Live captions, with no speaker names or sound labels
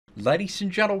Ladies and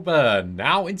gentlemen,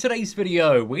 now in today's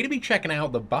video, we're going to be checking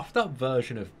out the buffed up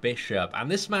version of Bishop,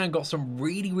 and this man got some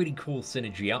really cool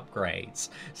synergy upgrades.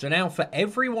 So now for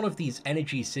every one of these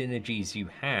energy synergies you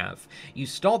have, you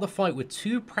start the fight with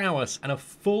 2 prowess and a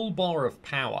full bar of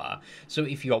power. So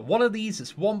if you got one of these,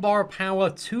 it's 1 bar of power,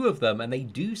 2 of them, and they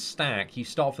do stack. You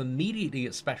start off immediately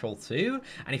at special 2,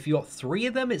 and if you got 3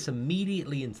 of them, it's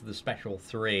immediately into the special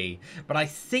 3. But I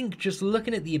think just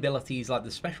looking at the abilities, like the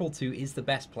special 2 is the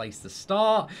best place to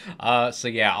start. So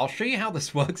yeah, I'll show you how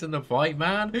this works in the fight,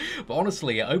 man. But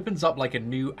honestly, it opens up like a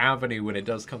new avenue when it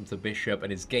does come to Bishop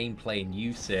and his gameplay and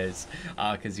uses.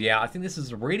 Because yeah, I think this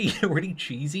is really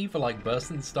cheesy for like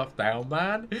bursting stuff down,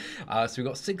 man. So we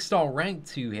got 6-star rank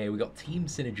 2 here. We got team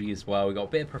synergy as well. We got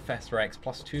a bit of Professor X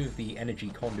plus 2 of the energy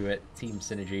conduit team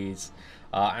synergies.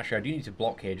 Actually, I do need to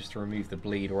block here just to remove the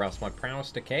bleed, or else my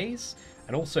prowess decays.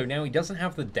 And also, now he doesn't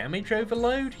have the damage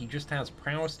overload, he just has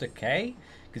prowess decay.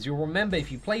 Because you'll remember,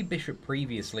 if you played Bishop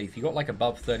previously, if you got like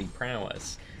above 30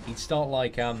 prowess, he'd start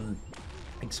like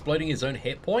exploding his own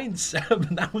hit points.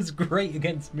 That was great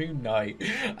against Moon Knight.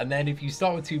 And then if you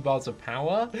start with 2 bars of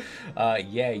power,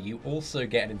 yeah, you also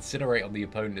get an incinerate on the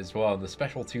opponent as well, and the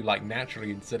special 2 like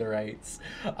naturally incinerates.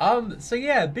 So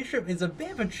yeah, Bishop is a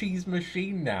bit of a cheese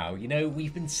machine now. You know,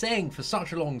 we've been saying for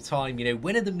such a long time, you know,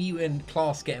 when are the mutant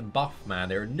class getting buffed, man?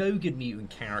 There are no good mutant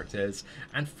characters,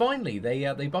 and finally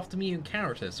they buffed a mutant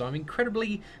character, so I'm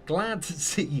incredibly glad to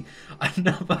see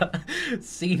another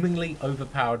seemingly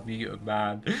overpowered mutant,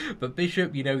 man. But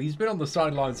Bishop, you know, he's been on the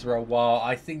sidelines for a while.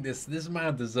 I think this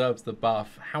man deserves the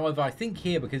buff. However, I think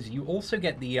here, because you also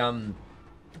get the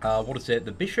what is it,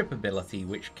 the Bishop ability,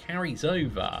 which carries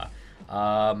over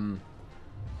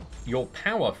your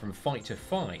power from fight to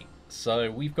fight.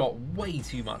 So we've got way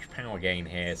too much power gain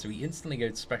here. So we instantly go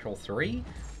to special 3,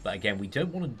 but again, we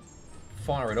don't want to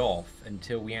fire it off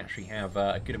until we actually have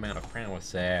a good amount of prowess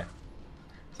there.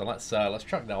 So let's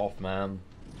chuck that off, man.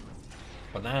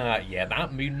 But yeah,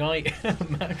 that Moon Knight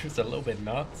match was a little bit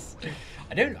nuts.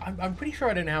 I'm pretty sure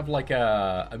I don't have like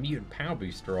a mutant power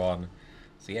booster on.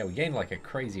 So yeah, we gained like a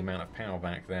crazy amount of power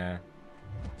back there.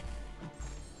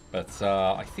 But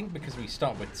I think because we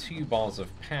start with 2 bars of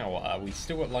power, we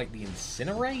still got like the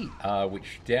Incinerate,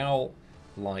 which dealt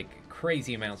like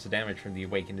crazy amounts of damage from the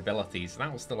awakened abilities.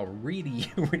 That was still a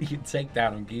really good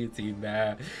takedown on Guillotine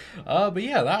there. But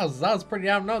yeah, that was pretty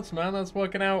damn nuts, man. That's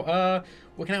working out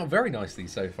very nicely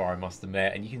so far, I must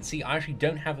admit. And you can see I actually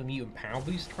don't have a mutant power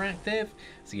booster active.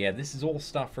 So yeah, this is all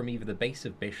stuff from either the base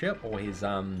of Bishop or his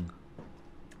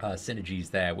synergies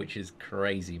there, which is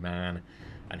crazy, man.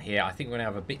 And here I think we're gonna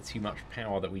have a bit too much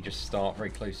power that we just start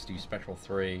very close to special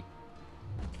 3.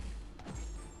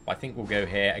 I think we'll go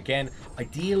here. Again,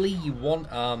 ideally you want,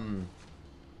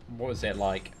 what was it,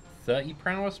 like 30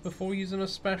 prowess before using a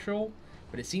special?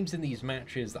 But it seems in these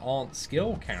matches that aren't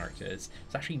skill characters,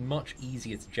 it's actually much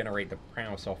easier to generate the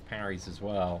prowess off parries as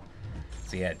well.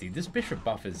 So yeah, dude, this Bishop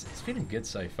buff is feeling good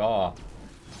so far.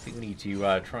 I think we need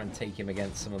to try and take him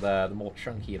against some of the more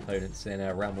chunky opponents in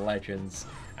Realm of Legends.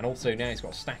 And also now he's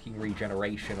got stacking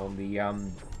regeneration on the,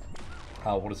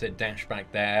 what is it, dash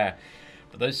back there.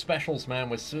 But those specials, man,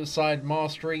 with Suicide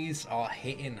Masteries are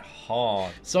hitting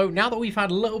hard. So now that we've had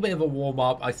a little bit of a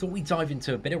warm-up, I thought we'd dive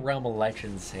into a bit of Realm of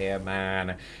Legends here,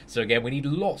 man. So again, we need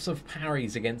lots of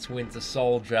parries against Winter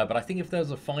Soldier, but I think if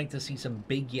there's a fight to see some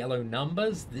big yellow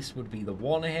numbers, this would be the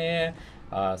one here.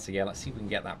 So yeah, let's see if we can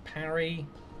get that parry.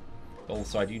 But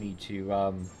also, I do need to,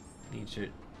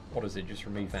 what is it, just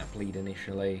remove that bleed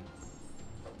initially.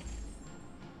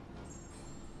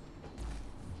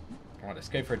 Alright, let's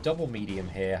go for a double medium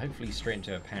here. Hopefully straight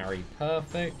into a parry.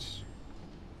 Perfect.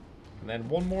 And then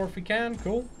one more if we can.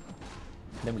 Cool.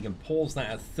 And then we can pause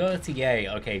that at 38.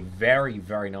 Okay, very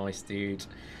nice, dude. So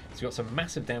we got some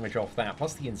massive damage off that.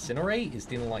 Plus the Incinerate is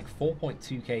dealing like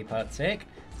 4.2k per tick.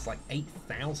 It's like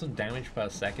 8,000 damage per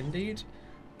second, dude.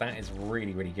 That is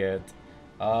really good.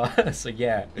 So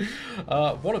yeah,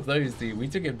 one of those, dude, we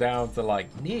took him down to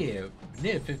like near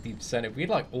 50%. If we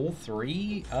had like all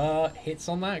 3 hits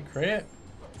on that crit,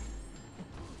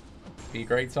 be a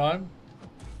great time.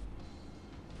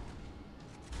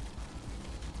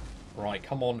 Right,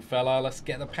 come on, fella, let's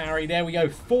get the parry. There we go,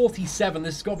 47.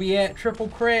 This has got to be it. Triple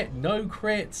crit, no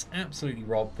crits, absolutely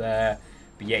robbed there.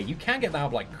 But yeah, you can get that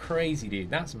up like crazy, dude.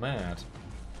 That's mad.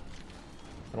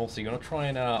 And also, you're going to try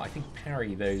and, I think,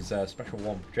 parry those special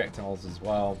 1 projectiles as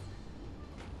well.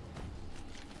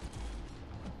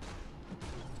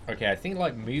 Okay, I think,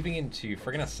 like, moving into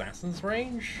friggin' Assassin's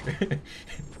range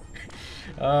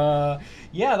Yeah,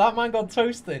 that man got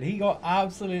toasted. He got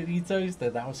absolutely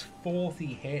toasted. That was 40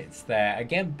 hits there.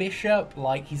 Again, Bishop,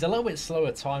 like, he's a little bit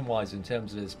slower time-wise in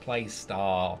terms of his play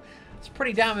style. It's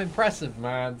pretty damn impressive,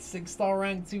 man. 6-star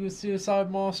rank 2 with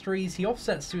Suicide Masteries. He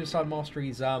offsets Suicide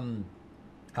Masteries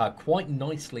quite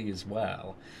nicely as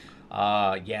well.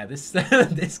 Yeah, this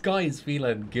this guy is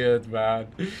feeling good, man.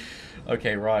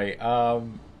 Okay, right.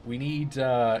 We need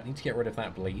to get rid of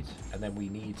that bleed, and then we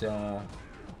need some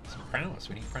prowess.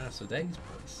 We need prowess for days,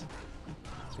 boys.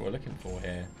 That's what we're looking for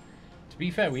here. To be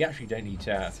fair, we actually don't need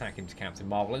to attack into Captain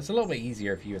Marvel. It's a little bit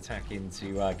easier if you attack in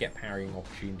to get parrying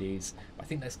opportunities. I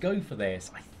think let's go for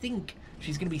this. I think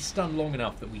she's going to be stunned long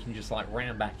enough that we can just like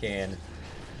ram back in.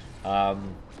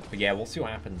 But yeah, we'll see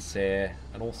what happens here.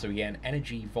 And also, yeah, an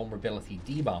energy vulnerability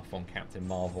debuff on Captain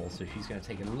Marvel, so she's going to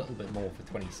take a little bit more for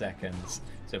 20 seconds.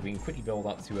 So if we can quickly build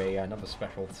up to another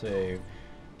special 2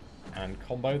 and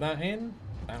combo that in,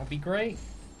 that would be great.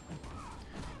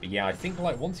 But yeah, I think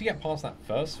like once you get past that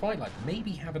first fight, like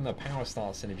maybe having the power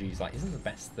start synergies like isn't the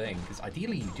best thing, because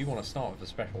ideally you do want to start with a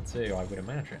special 2, I would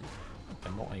imagine,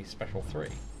 and not a special 3.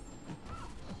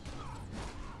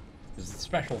 Because the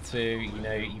special 2, you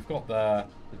know, you've got the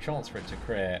chance for it to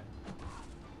crit,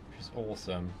 which is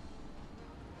awesome.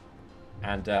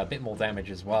 And a bit more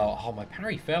damage as well. Oh, my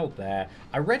parry failed there.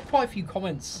 I read quite a few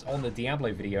comments on the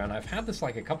Diablo video, and I've had this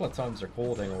like a couple of times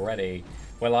recording already,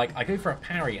 where like I go for a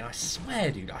parry, and I swear,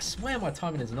 dude, I swear my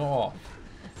timing is not off.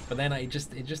 But then it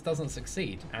just doesn't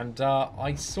succeed. And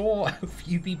I saw a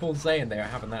few people saying they were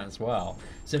having that as well.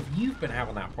 So if you've been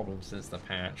having that problem since the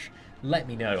patch, let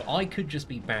me know. I could just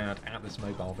be bad at this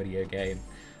mobile video game.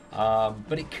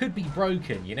 But it could be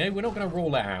broken, you know? We're not going to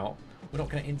rule it out. We're not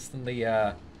going to instantly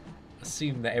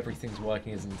assume that everything's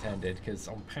working as intended, because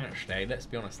on patch day, let's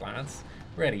be honest, lads,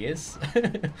 really is.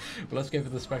 But let's go for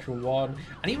the special 1.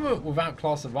 And even without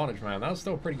class advantage, man, that was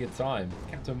still a pretty good time.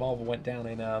 Captain Marvel went down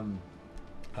in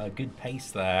a good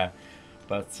pace there.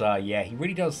 But yeah, he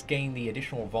really does gain the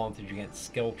additional advantage against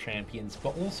skill champions,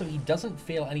 but also he doesn't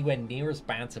feel anywhere near as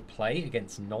bad to play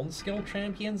against non-skill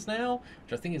champions now,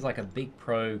 which I think is like a big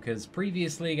pro, because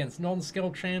previously against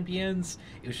non-skill champions,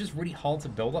 it was just really hard to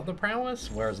build up the prowess,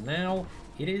 whereas now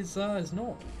it is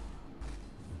not.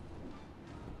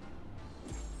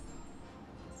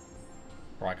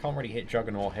 Right, I can't really hit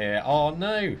Juggernaut here. Oh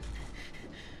no!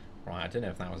 Right, I don't know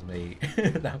if that was me.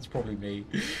 That's probably me.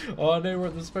 Oh no, we're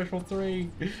at the special 3.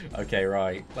 Okay,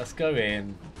 right. Let's go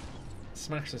in.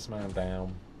 Smash this man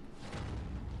down.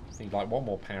 Just need like one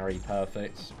more parry.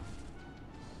 Perfect.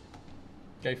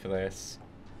 Go for this.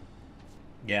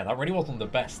 Yeah, that really wasn't the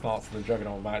best start to the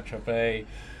Juggernaut matchup, eh?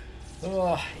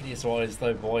 Oh, it is what it is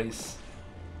though, boys.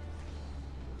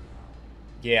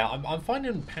 Yeah, I'm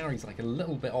finding parries like a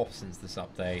little bit off since this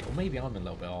update. Or maybe I'm a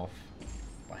little bit off.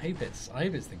 I hope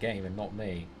it's the game and not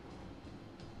me.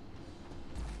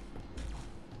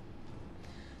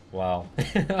 Well,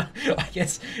 I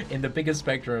guess in the bigger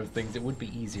spectrum of things, it would be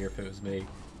easier if it was me.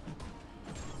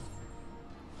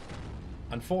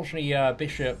 Unfortunately,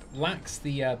 Bishop lacks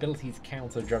the ability to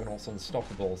counter Juggernaut's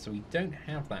Unstoppable, so we don't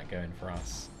have that going for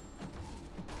us.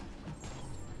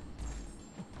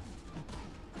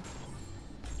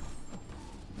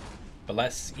 But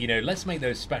let's make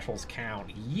those specials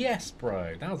count. Yes,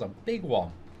 bro. That was a big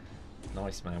one.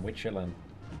 Nice, man. We're chilling.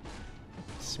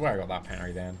 Swear I got that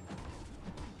parry then.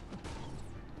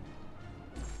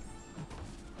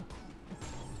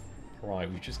 Right,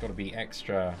 we've just got to be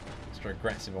extra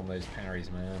aggressive on those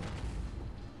parries, man.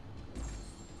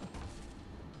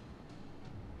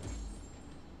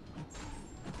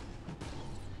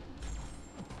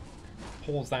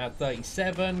 Pause that at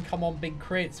 37. Come on, big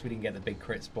crits. We didn't get the big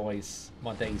crits, boys.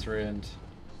 My day's ruined.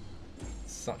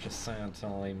 Such a sad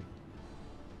time.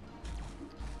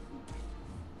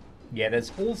 Yeah,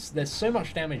 there's so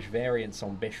much damage variance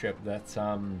on Bishop that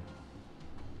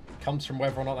comes from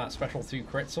whether or not that special 2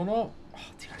 crits or not.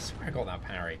 Oh, dude, I swear I got that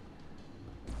parry.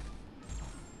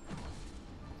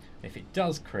 If it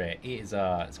does crit, it's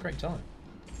a great time.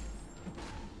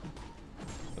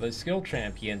 Those skill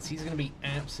champions, he's going to be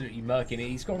absolutely murking it.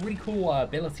 He's got a really cool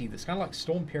ability that's kind of like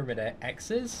Storm Pyramid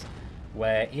X's,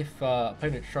 where if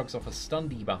opponent shrugs off a stun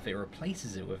debuff, it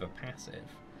replaces it with a passive.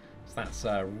 So that's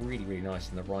really, really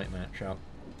nice in the right matchup.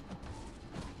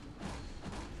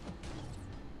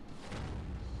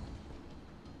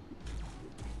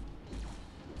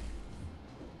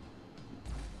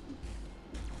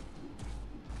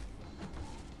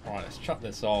 Alright, let's chuck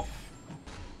this off.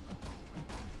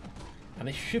 And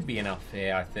this should be enough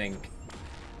here, I think.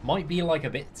 Might be like a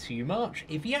bit too much.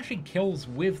 If he actually kills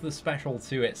with the special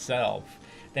 2 itself,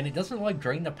 then it doesn't like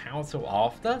drain the power till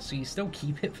after, so you still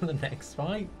keep it for the next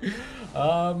fight.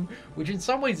 Which in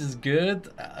some ways is good,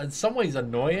 in some ways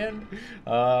annoying.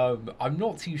 I'm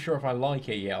not too sure if I like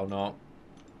it yet or not.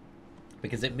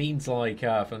 Because it means, like,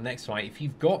 for the next fight, if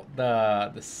you've got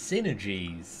the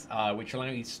synergies, which allow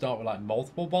you to start with, like,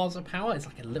 multiple bars of power, it's,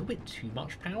 like, a little bit too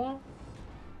much power.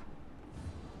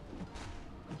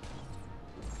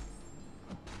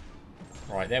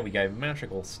 Right, there we go.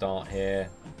 Magical start here.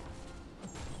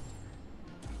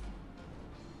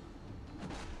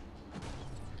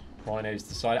 Rhino's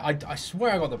decided. I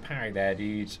swear I got the parry there,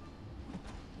 dude.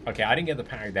 Okay, I didn't get the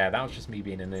parry there. That was just me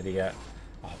being an idiot.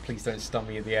 Oh, please don't stun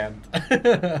me at the end.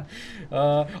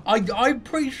 I'm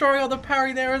pretty sure I got the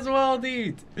parry there as well,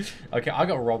 dude. Okay, I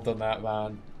got robbed on that,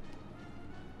 man.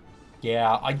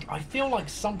 Yeah, I feel like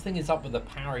something is up with the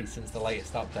parry since the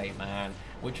latest update, man.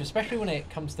 Which, especially when it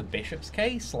comes to Bishop's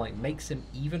case, like, makes him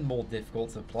even more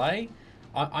difficult to play.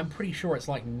 I'm pretty sure it's,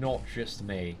 like, not just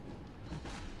me.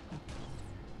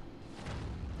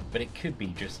 But it could be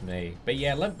just me. But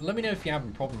yeah, let me know if you're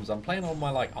having problems. I'm playing on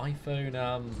my, like, iPhone,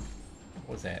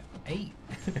 what was it? 8?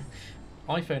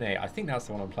 iPhone 8. I think that's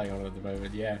the one I'm playing on at the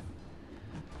moment, yeah.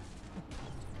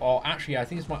 Oh, actually, I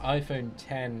think it's my iPhone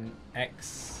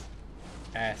 10X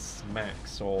S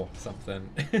Max or something.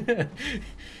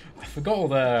 I forgot all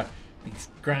these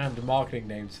grand marketing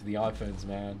names for the iPhones,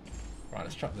 man. Right,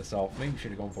 let's chuck this off. Maybe we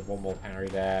should have gone for one more parry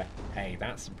there. Hey,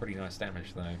 that's some pretty nice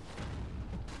damage, though.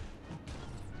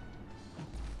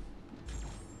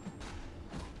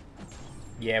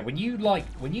 Yeah, when you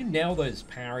nail those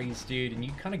parries, dude, and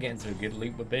you kind of get into a good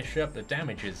loop with Bishop, the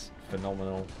damage is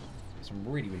phenomenal. Some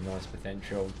really, really nice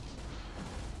potential.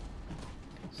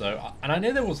 So, and I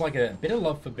know there was like a bit of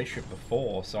love for Bishop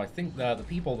before, so I think that the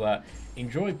people that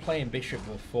enjoyed playing Bishop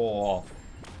before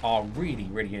are really,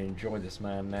 really going to enjoy this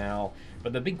man now.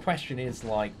 But the big question is,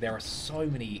 like, there are so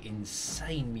many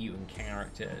insane mutant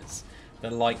characters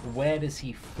that, like, where does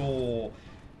he fall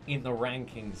in the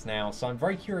rankings now? So I'm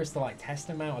very curious to, like, test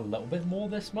him out a little bit more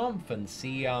this month and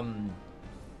see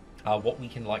what we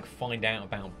can, like, find out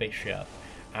about Bishop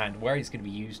and where he's going to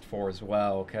be used for as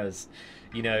well, because,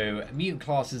 you know, mutant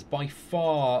class is by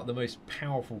far the most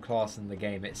powerful class in the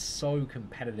game. It's so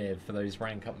competitive for those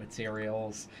rank up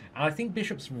materials, and I think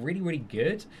Bishop's really, really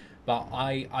good, but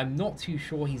I'm not too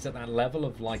sure he's at that level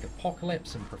of, like,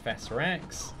 Apocalypse and Professor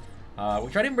X,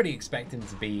 which I didn't really expect him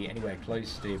to be anywhere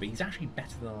close to, but he's actually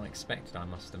better than I expected, I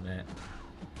must admit.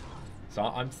 So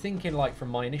I'm thinking, like, from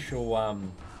my initial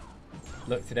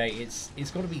look today,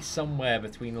 it's got to be somewhere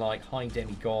between, like, high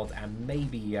demigod and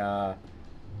maybe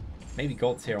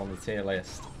god tier on the tier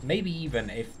list. Maybe even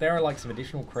if there are, like, some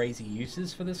additional crazy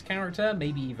uses for this character,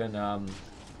 maybe even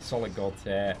solid god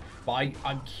tier. But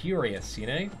I'm curious, you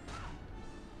know,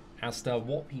 as to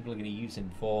what people are going to use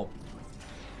him for.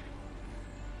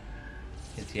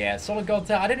 Because, yeah, solid god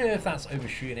tier, I don't know if that's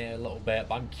overshooting it a little bit,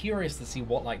 but I'm curious to see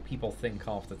what, like, people think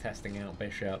after testing out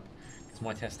Bishop. Because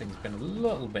my testing's been a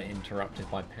little bit interrupted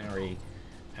by parry,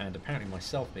 and apparently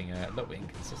myself being a little bit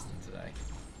inconsistent today.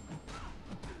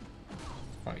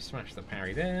 Right, we smashed the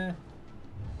parry there.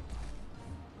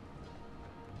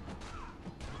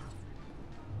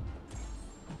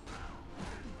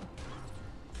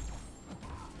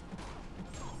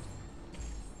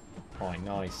 Right,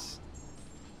 nice.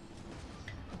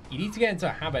 You need to get into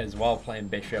a habit as well playing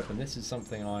Bishop, and this is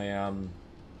something I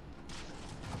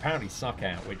apparently suck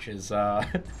at, which is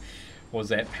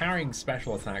was it parrying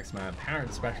special attacks, man.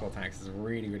 Parrying special attacks is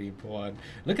really, really important.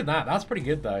 Look at that, that's pretty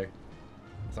good though.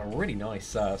 It's a really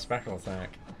nice special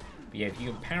attack. But yeah, if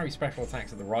you can parry special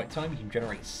attacks at the right time, you can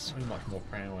generate so much more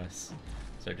prowess.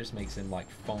 So it just makes him, like,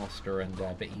 faster and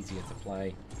a bit easier to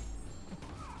play.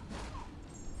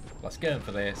 Let's go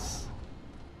for this.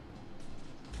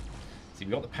 See,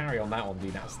 we got the parry on that one,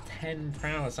 dude. That's 10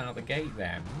 prowess out the gate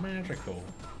there. Magical.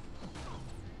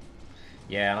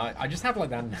 Yeah, and I just have,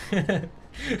 like, that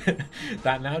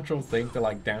that natural thing to,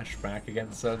 like, dash back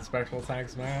against certain special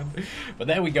attacks, man. But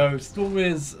there we go. Storm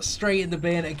is straight in the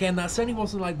bin. Again, that certainly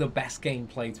wasn't, like, the best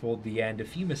gameplay toward the end. A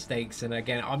few mistakes, and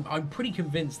again, I'm pretty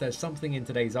convinced there's something in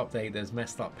today's update that's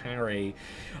messed up parry.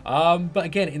 But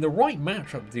again, in the right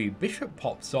matchup, dude, Bishop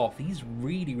pops off. He's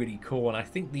really, really cool, and I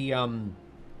think the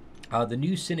The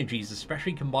new synergies,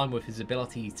 especially combined with his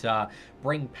ability to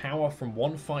bring power from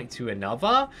one fight to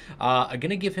another, are going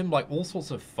to give him like all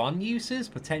sorts of fun uses,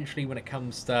 potentially when it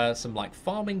comes to some like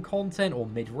farming content or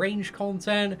mid-range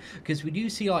content, because we do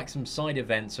see like some side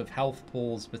events of health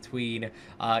pools between,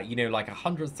 you know, like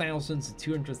 100,000 to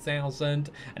 200,000,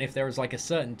 and if there is like a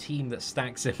certain team that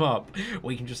stacks him up,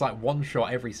 we can just like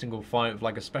one-shot every single fight with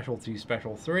like a special 2,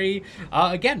 special 3.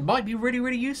 Again, might be really,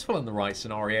 really useful in the right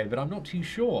scenario, but I'm not too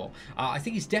sure. I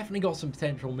think he's definitely got some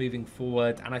potential moving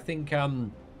forward, and I think,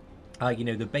 you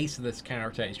know, the base of this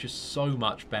character is just so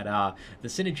much better. The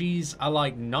synergies are,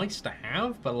 like, nice to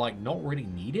have, but, like, not really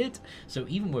needed. So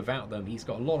even without them, he's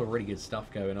got a lot of really good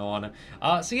stuff going on.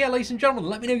 So yeah, ladies and gentlemen,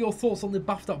 let me know your thoughts on the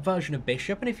buffed up version of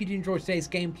Bishop, and if you did enjoy today's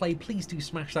gameplay, please do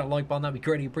smash that like button, that'd be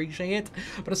greatly appreciated.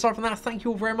 But aside from that, thank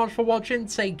you all very much for watching,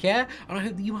 take care, and I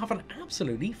hope that you have an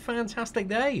absolutely fantastic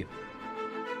day.